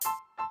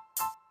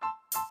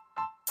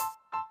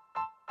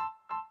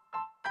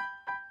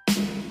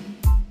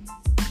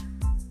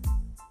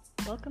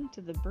Welcome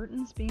to the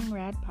Burton's Being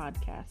Rad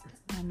podcast.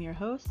 I'm your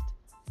host,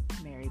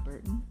 Mary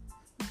Burton.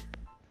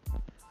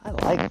 I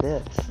like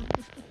this.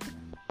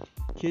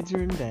 Kids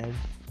are in bed.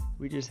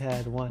 We just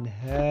had one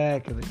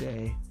heck of a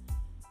day.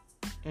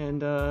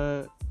 And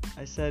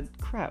I said,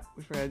 crap,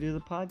 we forgot to do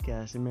the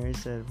podcast. And Mary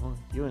said, well,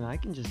 you and I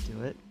can just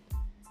do it.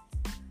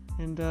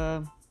 And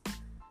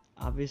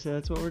obviously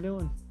that's what we're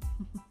doing.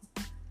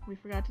 We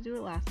forgot to do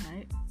it last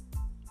night.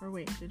 Or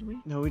wait, did we?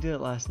 No, we did it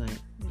last night.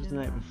 It was the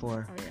night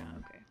before. Oh yeah,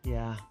 okay.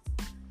 Yeah.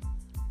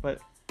 But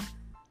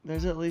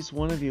there's at least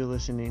one of you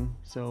listening,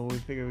 so we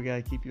figured we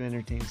gotta keep you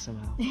entertained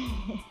somehow.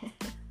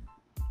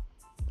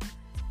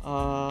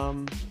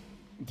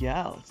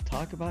 Yeah, let's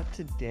talk about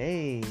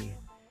today.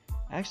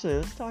 Actually,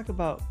 let's talk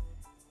about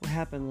what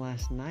happened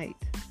last night.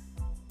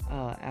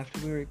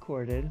 After we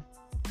recorded.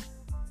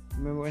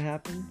 Remember what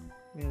happened?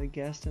 We had a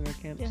guest in our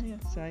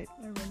campsite.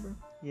 I remember.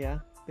 Yeah,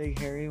 big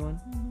hairy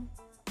one.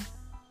 Mm-hmm.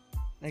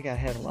 That guy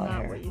had a lot of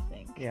hair. Not what you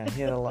think. Yeah,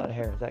 he had a lot of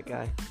hair, that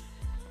guy.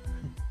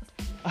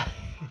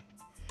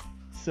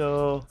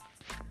 So,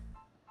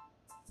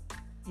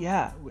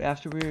 yeah,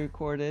 after we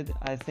recorded,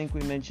 I think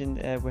we mentioned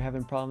we're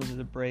having problems with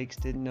the brakes,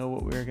 didn't know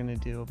what we were going to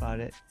do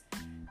about it.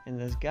 And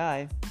this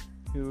guy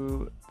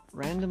who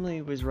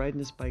randomly was riding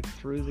his bike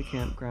through the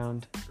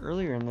campground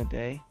earlier in the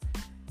day,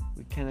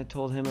 we kind of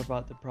told him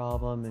about the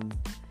problem, and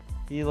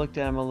he looked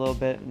at him a little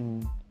bit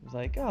and was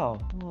like,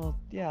 oh, well,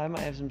 yeah, I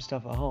might have some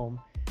stuff at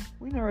home.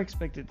 We never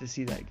expected to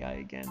see that guy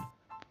again.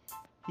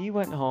 He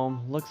went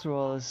home, looked through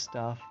all his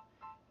stuff,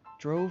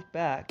 drove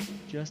back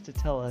just to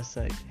tell us,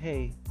 like,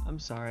 hey, I'm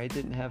sorry, I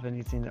didn't have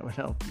anything that would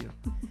help you.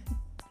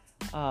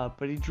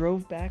 But he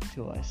drove back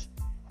to us.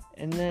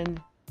 And then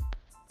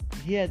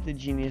he had the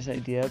genius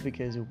idea,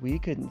 because we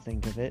couldn't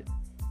think of it,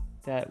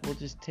 that we'll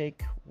just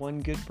take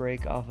one good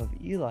brake off of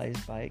Eli's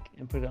bike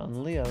and put it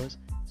on Leo's,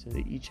 so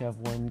they each have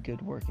one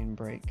good working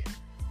brake.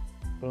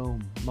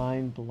 Boom,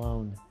 mind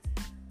blown.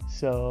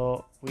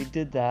 So we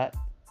did that.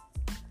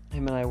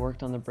 Him and I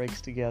worked on the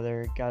brakes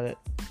together, got it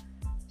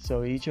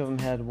so each of them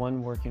had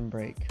one working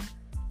brake,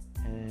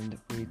 and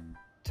we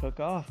took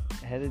off,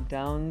 headed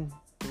down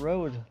the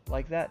road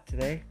like that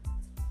today.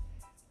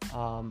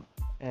 And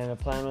the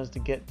plan was to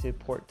get to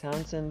Port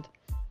Townsend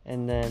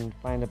and then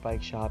find a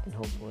bike shop and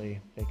hopefully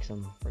fix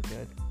them for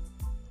good.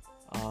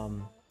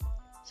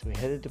 So we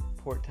headed to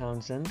Port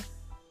Townsend.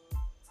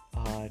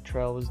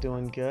 Trail was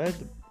doing good.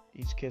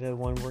 Each kid had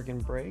one working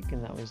brake,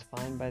 and that was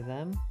fine by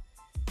them.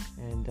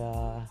 And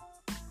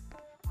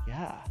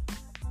yeah,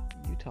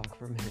 you talk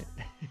for a minute.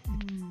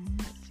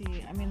 Let's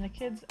see. I mean, the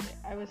kids,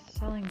 I was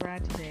telling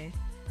Brad today,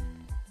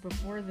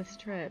 before this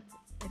trip,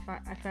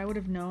 if I would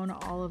have known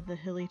all of the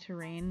hilly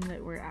terrain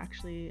that we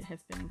actually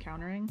have been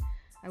encountering,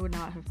 I would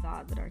not have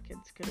thought that our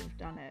kids could have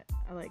done it.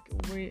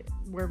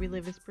 Where we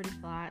live is pretty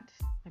flat.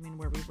 I mean,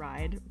 where we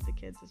ride with the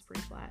kids is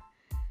pretty flat,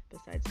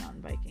 besides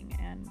mountain biking.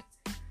 And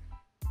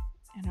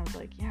I was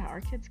like, yeah,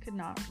 our kids could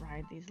not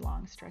ride these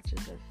long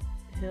stretches of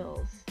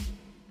hills,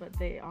 but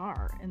they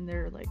are, and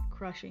they're like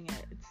crushing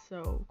it. It's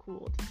so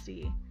cool to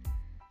see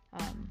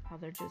how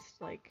they're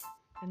just like,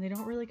 and they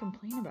don't really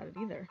complain about it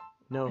either.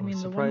 No, I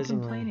mean, the one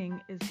complaining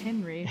is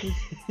Henry,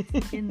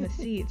 who's in the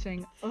seat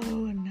saying,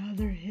 oh,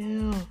 another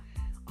hill.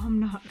 I'm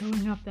not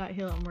going up that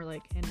hill. And we're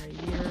like, Henry,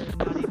 you're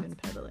not even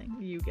pedaling.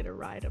 You get a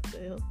ride up the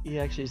hill. He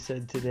actually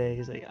said today,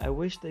 he's like, I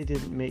wish they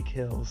didn't make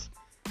hills.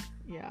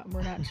 Yeah,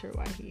 we're not sure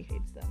why he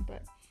hates them,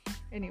 but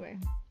anyway.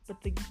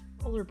 But the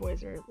older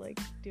boys are like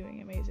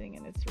doing amazing,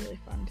 and it's really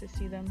fun to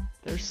see them.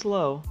 They're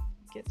slow.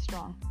 Get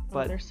strong.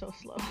 But they're so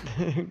slow.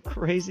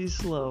 Crazy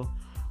slow,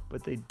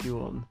 but they do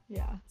them.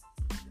 Yeah.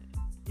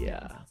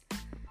 Yeah.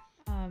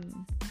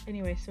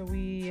 Anyway, so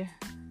we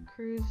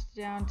cruised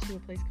down to a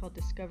place called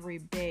Discovery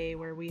Bay,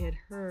 where we had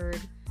heard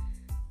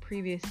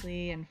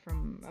previously, and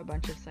from a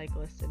bunch of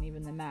cyclists, and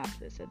even the map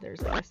that said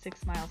there's like a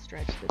 6-mile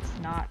stretch that's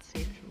not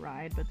safe to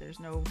ride, but there's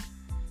no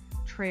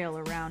trail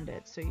around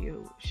it, so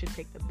you should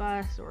take the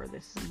bus or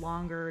this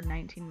longer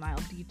 19-mile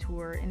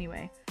detour.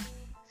 Anyway,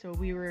 so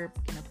we were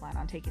gonna plan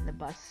on taking the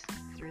bus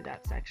through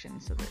that section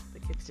so that the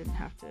kids didn't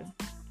have to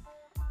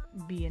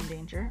be in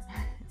danger.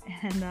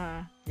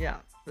 And yeah,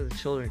 for the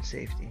children's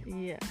safety.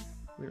 Yeah,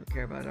 we don't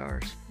care about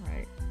ours.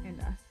 Right, and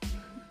us.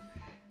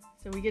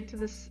 So we get to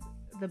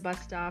the bus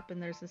stop,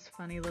 and there's this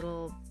funny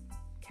little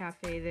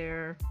cafe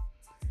there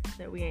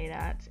that we ate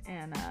at,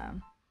 and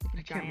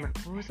I can't remember.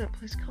 What was that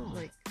place called?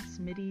 Like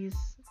Smitty's.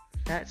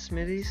 Fat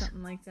Smitty's?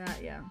 Something like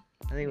that, yeah.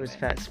 I think it was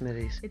Fat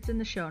Smitty's. It's in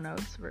the show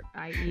notes,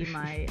 i.e.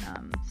 my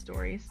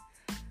stories.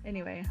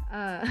 Anyway.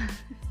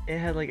 It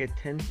had like a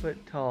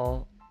 10-foot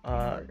tall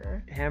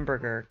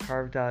hamburger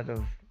carved out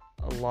of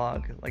a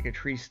log, like a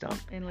tree stump.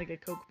 And like a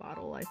Coke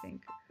bottle, I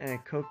think. And a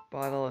Coke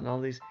bottle and all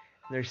these.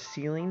 Their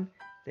ceiling,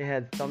 they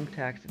had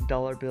thumbtacked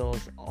dollar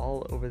bills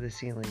all over the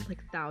ceiling.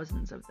 Like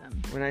thousands of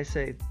them. When I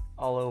say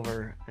all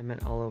over, I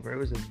meant all over. It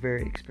was a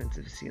very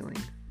expensive ceiling.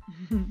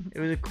 It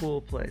was a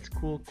cool place.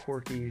 Cool,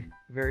 quirky,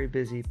 very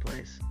busy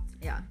place.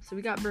 Yeah, so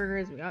we got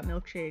burgers, we got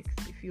milkshakes,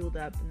 we fueled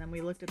up, and then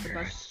we looked at the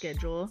bus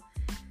schedule,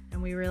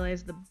 and we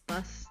realized the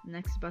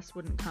next bus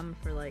wouldn't come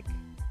for like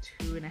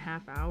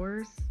 2.5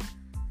 hours,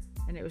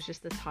 and it was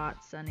just this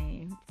hot,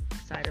 sunny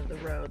side of the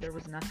road. There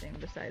was nothing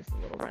besides the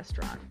little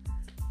restaurant.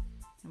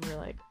 And we were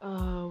like,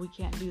 oh, we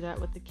can't do that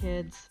with the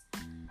kids.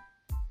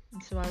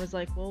 And so I was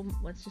like, well,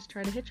 let's just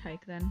try to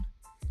hitchhike then.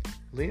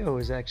 Leo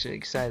was actually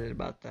excited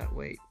about that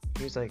wait.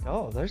 He was like,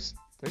 oh, there's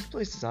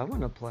places I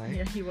want to play.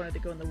 Yeah, he wanted to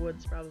go in the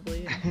woods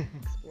probably and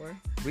explore.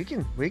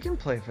 We can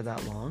play for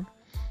that long.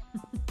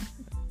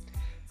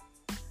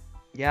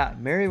 Yeah,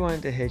 Mary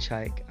wanted to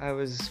hitchhike. I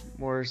was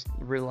more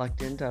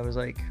reluctant. I was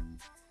like,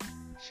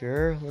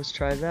 sure, let's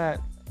try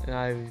that.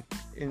 And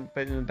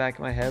but in the back of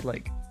my head,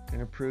 like,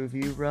 gonna prove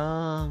you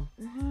wrong.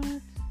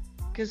 What?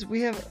 Because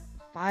we have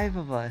 5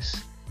 of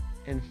us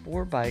and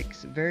 4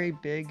 bikes, very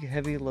big,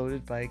 heavy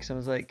loaded bikes. I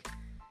was like,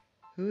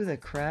 who the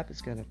crap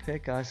is gonna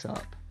pick us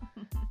up?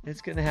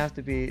 It's gonna have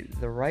to be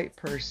the right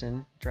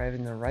person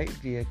driving the right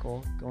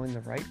vehicle, going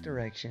the right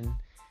direction.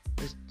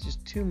 There's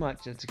just too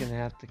much that's gonna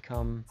have to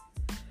come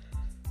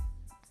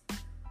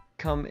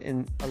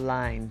in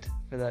aligned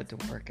for that to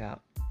work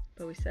out.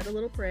 But we said a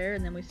little prayer,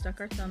 and then we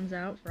stuck our thumbs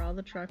out for all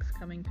the trucks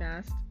coming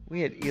past.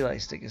 We had Eli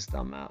stick his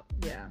thumb out.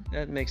 Yeah.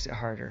 That makes it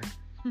harder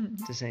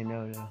to say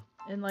no to.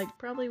 And like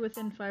probably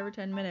within 5 or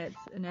 10 minutes,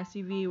 an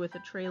SUV with a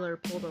trailer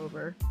pulled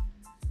over.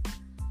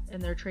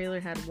 And their trailer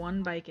had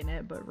 1 bike in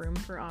it, but room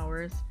for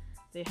ours.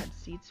 They had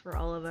seats for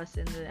all of us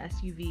in the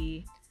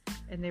SUV,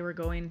 and they were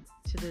going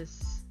to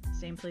this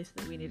same place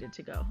that we needed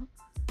to go.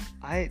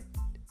 I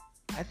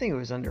think it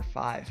was under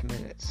 5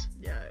 minutes.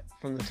 Yeah.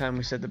 From the time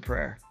we said the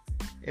prayer.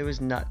 It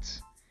was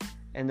nuts.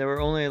 And there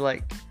were only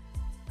like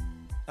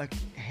a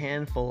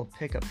handful of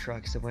pickup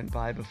trucks that went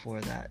by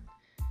before that.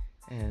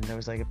 And there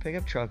was like a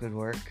pickup truck would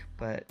work,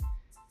 but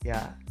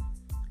yeah,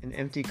 an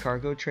empty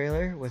cargo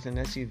trailer with an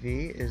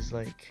SUV is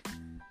like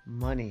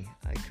money.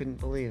 I couldn't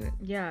believe it.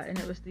 Yeah, and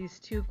it was these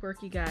 2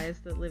 quirky guys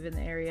that live in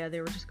the area.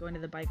 They were just going to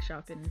the bike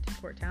shop in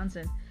Port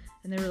Townsend,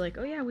 and they were like,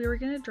 oh yeah, we were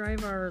gonna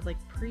drive our like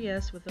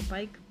Prius with a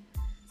bike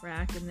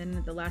rack, and then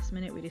at the last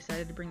minute we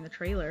decided to bring the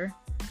trailer.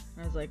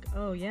 And I was like,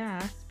 oh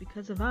yeah, it's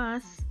because of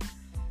us.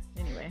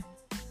 Anyway,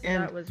 so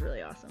and that was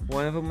really awesome.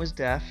 One of them was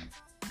deaf.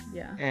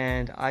 Yeah.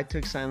 And I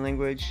took sign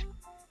language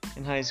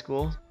in high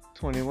school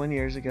 21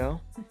 years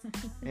ago.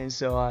 And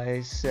so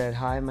I said,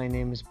 hi, my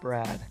name is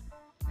Brad.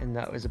 And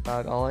that was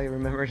about all I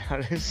remembered how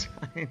to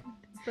sign.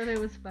 But it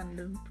was fun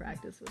to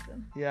practice with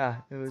them. Yeah,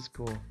 it was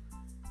cool.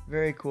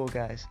 Very cool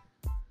guys.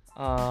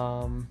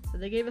 So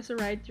they gave us a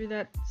ride through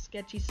that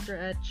sketchy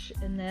stretch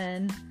and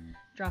then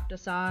dropped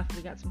us off.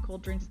 We got some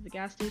cold drinks at the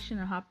gas station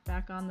and hopped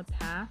back on the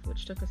path,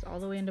 which took us all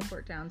the way into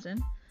Port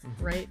Townsend.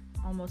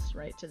 Mm-hmm. Almost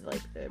right to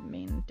like the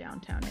main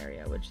downtown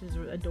area, which is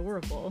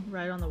adorable,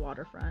 right on the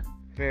waterfront.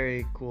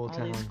 Very cool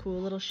town. All these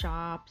cool little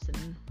shops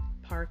and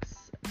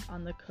parks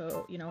on the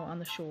on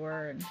the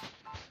shore, and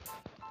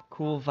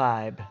cool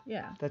vibe.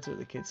 Yeah. That's what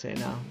the kids say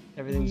now.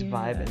 Everything's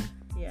vibing.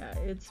 Yeah,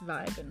 it's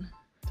vibing.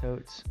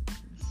 Totes.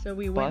 So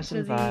we went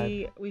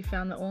to we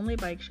found the only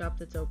bike shop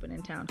that's open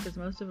in town, because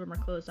most of them are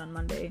closed on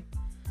Monday.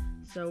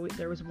 So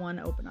there was one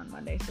open on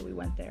Monday, so we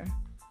went there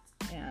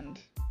and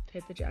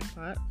hit the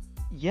jackpot.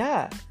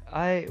 Yeah,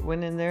 I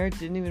went in there,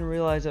 didn't even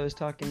realize I was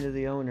talking to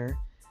the owner,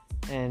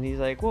 and he's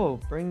like, whoa,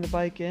 bring the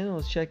bike in,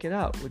 let's check it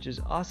out, which is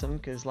awesome,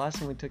 because last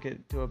time we took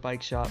it to a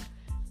bike shop,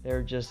 they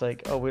were just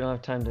like, oh, we don't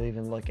have time to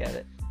even look at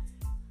it.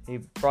 He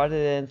brought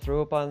it in,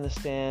 threw it on the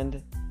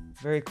stand,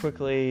 very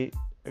quickly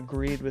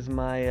agreed with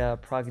my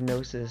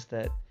prognosis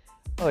that,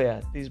 oh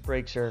yeah, these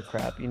brakes are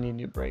crap, you need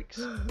new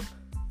brakes.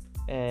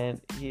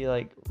 And he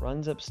like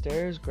runs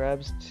upstairs,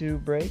 grabs 2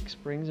 brakes,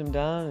 brings them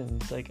down,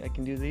 and he's like, I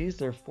can do these,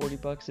 they're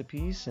 $40 a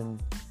piece.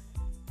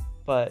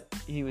 But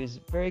he was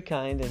very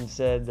kind and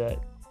said that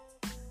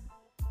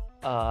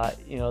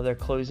they're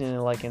closing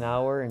in like an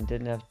hour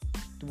and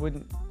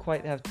wouldn't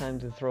quite have time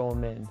to throw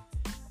them in.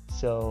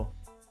 So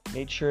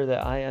made sure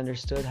that I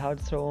understood how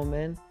to throw them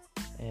in,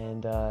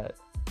 and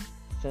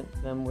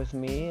sent them with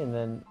me, and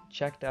then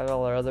checked out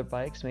all our other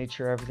bikes, made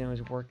sure everything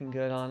was working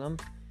good on them.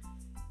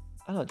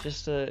 I don't know,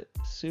 just a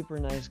super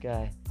nice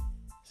guy.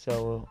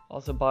 So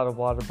also bought a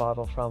water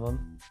bottle from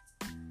him.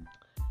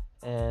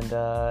 And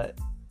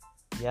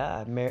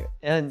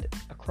and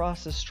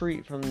across the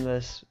street from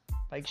this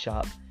bike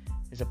shop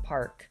is a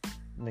park.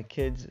 And the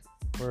kids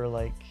were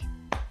like,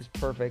 it was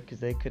perfect because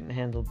they couldn't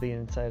handle being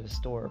inside a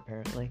store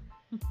apparently.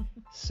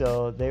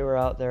 So they were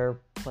out there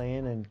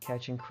playing and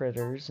catching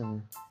critters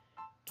and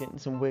getting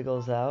some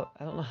wiggles out.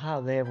 I don't know how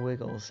they have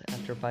wiggles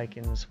after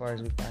biking as far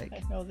as we bike.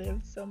 I know, they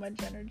have so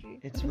much energy.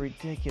 It's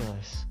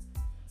ridiculous.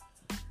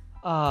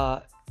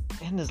 And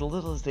as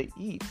little as they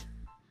eat.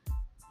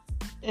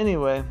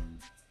 Anyway,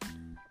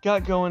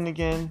 got going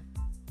again.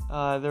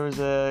 There was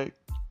a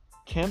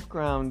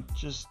campground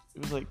it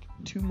was like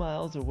 2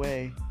 miles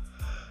away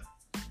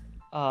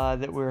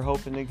that we were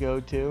hoping to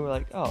go to. We're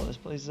like, oh, this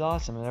place is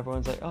awesome. And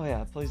everyone's like, oh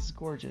yeah, the place is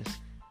gorgeous.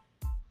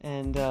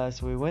 And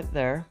so we went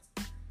there.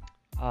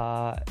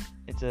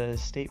 It's a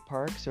state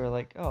park, so we're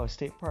like, oh,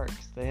 state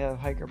parks, they have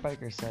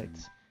hiker-biker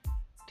sites.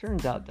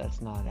 Turns out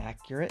that's not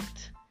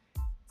accurate.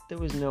 there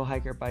was no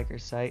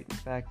hiker-biker site. In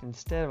fact,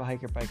 instead of a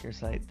hiker-biker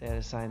site, they had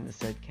a sign that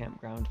said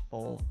campground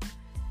full.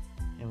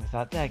 And we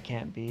thought that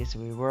can't be, so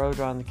we rode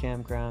around the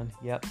campground.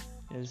 Yep,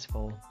 it is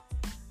full.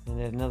 And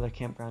they had another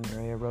campground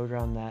area, rode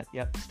around that.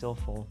 Yep, still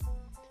full.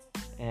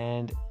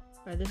 And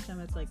by this time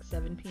it's like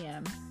 7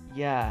 p.m.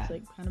 Yeah. It's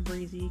like kind of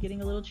breezy,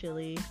 getting a little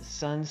chilly. The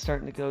sun's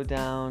starting to go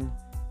down.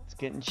 It's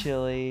getting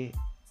chilly.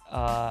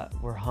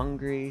 We're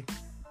hungry.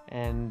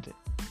 And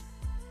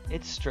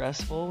it's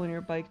stressful when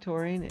you're bike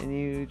touring and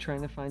you're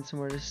trying to find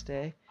somewhere to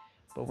stay.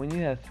 But when you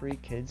have 3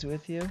 kids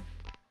with you,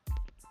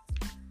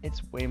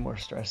 it's way more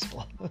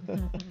stressful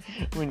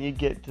when you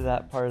get to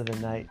that part of the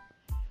night.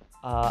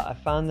 I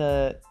found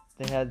that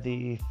they had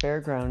the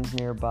fairgrounds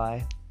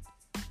nearby,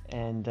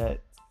 and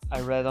that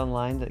I read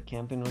online that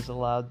camping was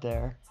allowed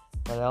there,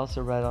 but I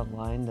also read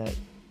online that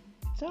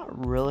it's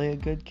not really a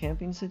good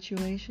camping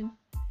situation.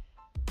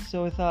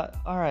 So we thought,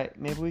 all right,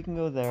 maybe we can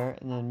go there.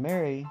 And then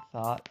Mary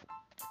thought,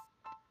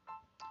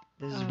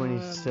 this is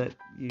when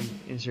you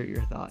insert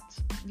your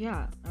thoughts.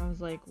 Yeah, I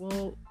was like,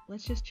 well,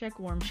 let's just check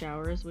Warm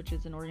Showers, which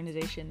is an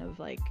organization of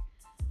like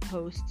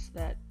hosts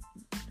that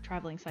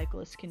traveling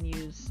cyclists can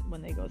use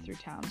when they go through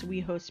towns. We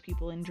host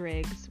people in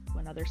drags.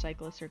 When other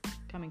cyclists are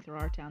coming through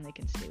our town, they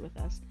can stay with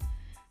us.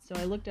 So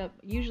I looked up,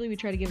 usually we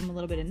try to give them a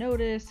little bit of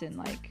notice and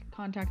like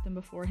contact them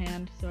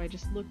beforehand. So I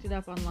just looked it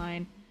up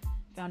online,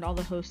 found all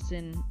the hosts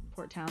in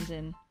Port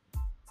Townsend,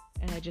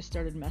 and I just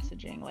started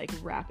messaging, like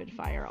rapid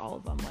fire, all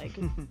of them. Like,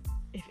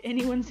 if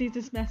anyone sees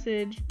this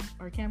message,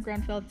 our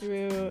campground fell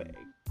through,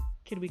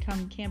 could we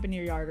come camp in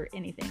your yard or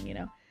anything, you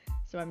know?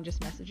 So I'm just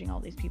messaging all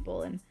these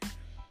people, and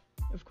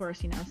of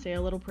course, you know, say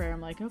a little prayer.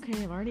 I'm like,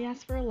 okay, I've already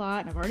asked for a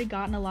lot, and I've already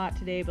gotten a lot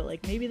today, but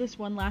like maybe this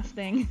one last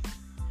thing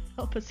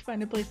help us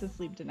find a place to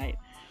sleep tonight.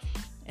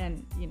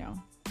 And, you know,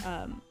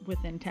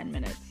 within 10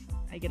 minutes,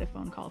 I get a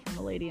phone call from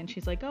a lady, and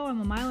she's like, oh,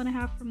 I'm a mile and a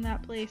half from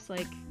that place.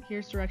 Like,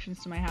 here's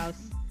directions to my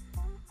house.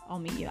 I'll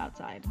meet you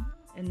outside.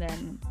 And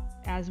then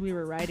as we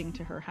were riding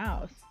to her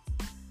house,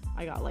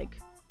 I got like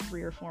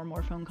 3 or 4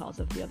 more phone calls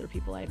of the other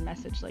people I had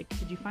messaged. Like,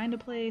 did you find a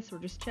place? We're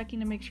just checking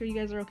to make sure you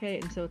guys are okay.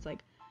 And so it's like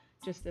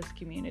just this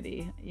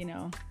community, you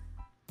know.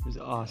 It was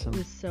awesome. It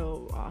was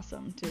so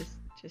awesome to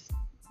just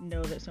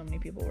know that so many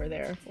people were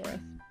there for us.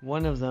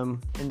 One of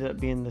them ended up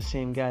being the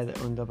same guy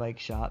that owned the bike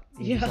shop.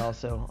 He was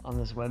also on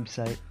this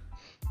website.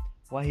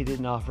 Why he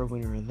didn't offer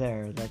when we were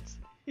there, that's...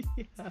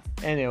 Yeah.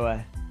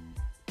 Anyway.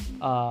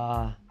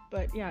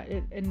 But yeah,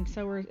 it's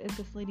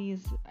this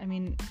lady's, I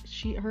mean,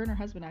 her and her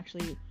husband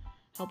actually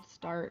helped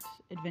start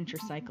Adventure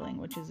Cycling,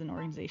 which is an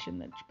organization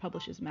that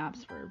publishes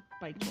maps for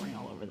bike touring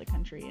all over the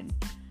country,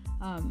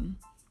 and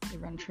they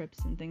run trips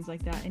and things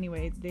like that.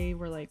 Anyway, they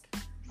were like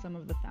some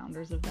of the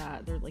founders of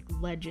that. They're like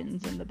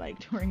legends in the bike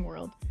touring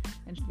world,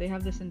 and they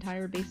have this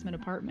entire basement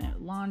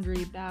apartment,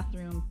 laundry,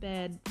 bathroom,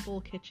 bed,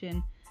 full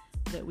kitchen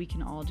that we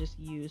can all just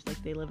use.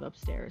 Like, they live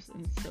upstairs,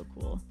 and it's so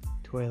cool.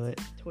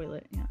 Toilet,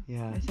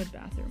 yeah. I said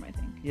bathroom, I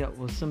think. Yeah,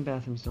 well, some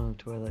bathrooms don't have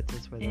toilets.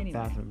 That's why the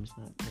bathroom's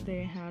not toilets.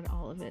 They had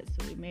all of it,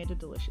 so we made a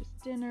delicious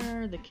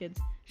dinner. The kids,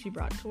 she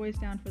brought toys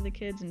down for the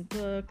kids and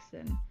books,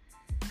 and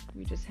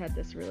we just had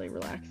this really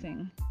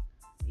relaxing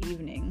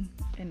evening,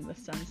 and the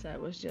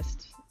sunset was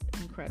just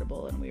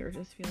incredible, and we were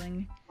just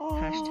feeling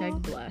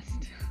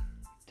 #blessed.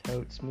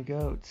 Totes me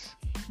goats.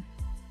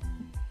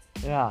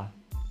 Yeah,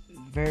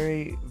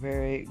 very,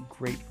 very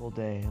grateful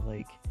day.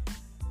 Like,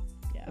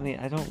 I mean,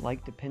 I don't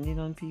like depending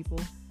on people,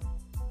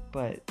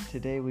 but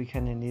today we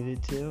kind of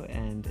needed to,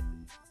 and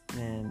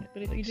man,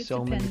 but if like, you just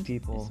so depend, many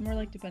people. It's more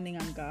like depending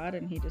on God,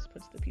 and He just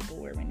puts the people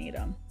where we need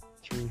them.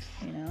 Truth.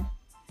 You know?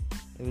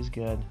 It was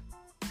good.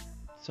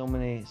 So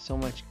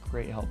much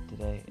great help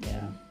today. Yeah.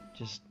 And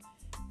just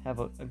have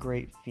a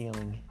great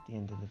feeling at the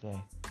end of the day.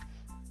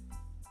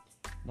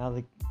 Now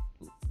the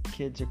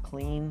kids are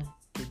clean,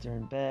 kids are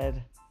in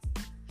bed,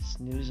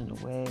 snoozing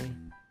away.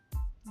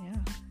 Yeah.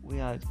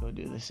 We ought to go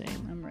do the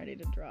same. I'm ready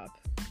to drop.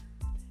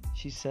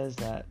 She says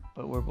that,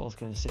 but we're both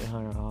going to sit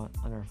on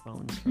our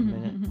phones for a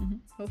minute.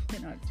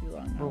 Hopefully not too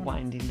long. We're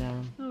winding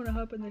down. I want to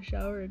hop in the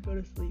shower and go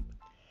to sleep.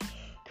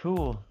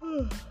 Cool.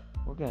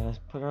 We're going to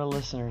put our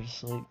listener to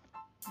sleep.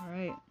 All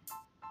right.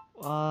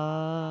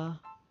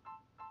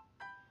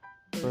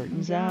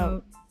 Burton's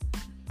out.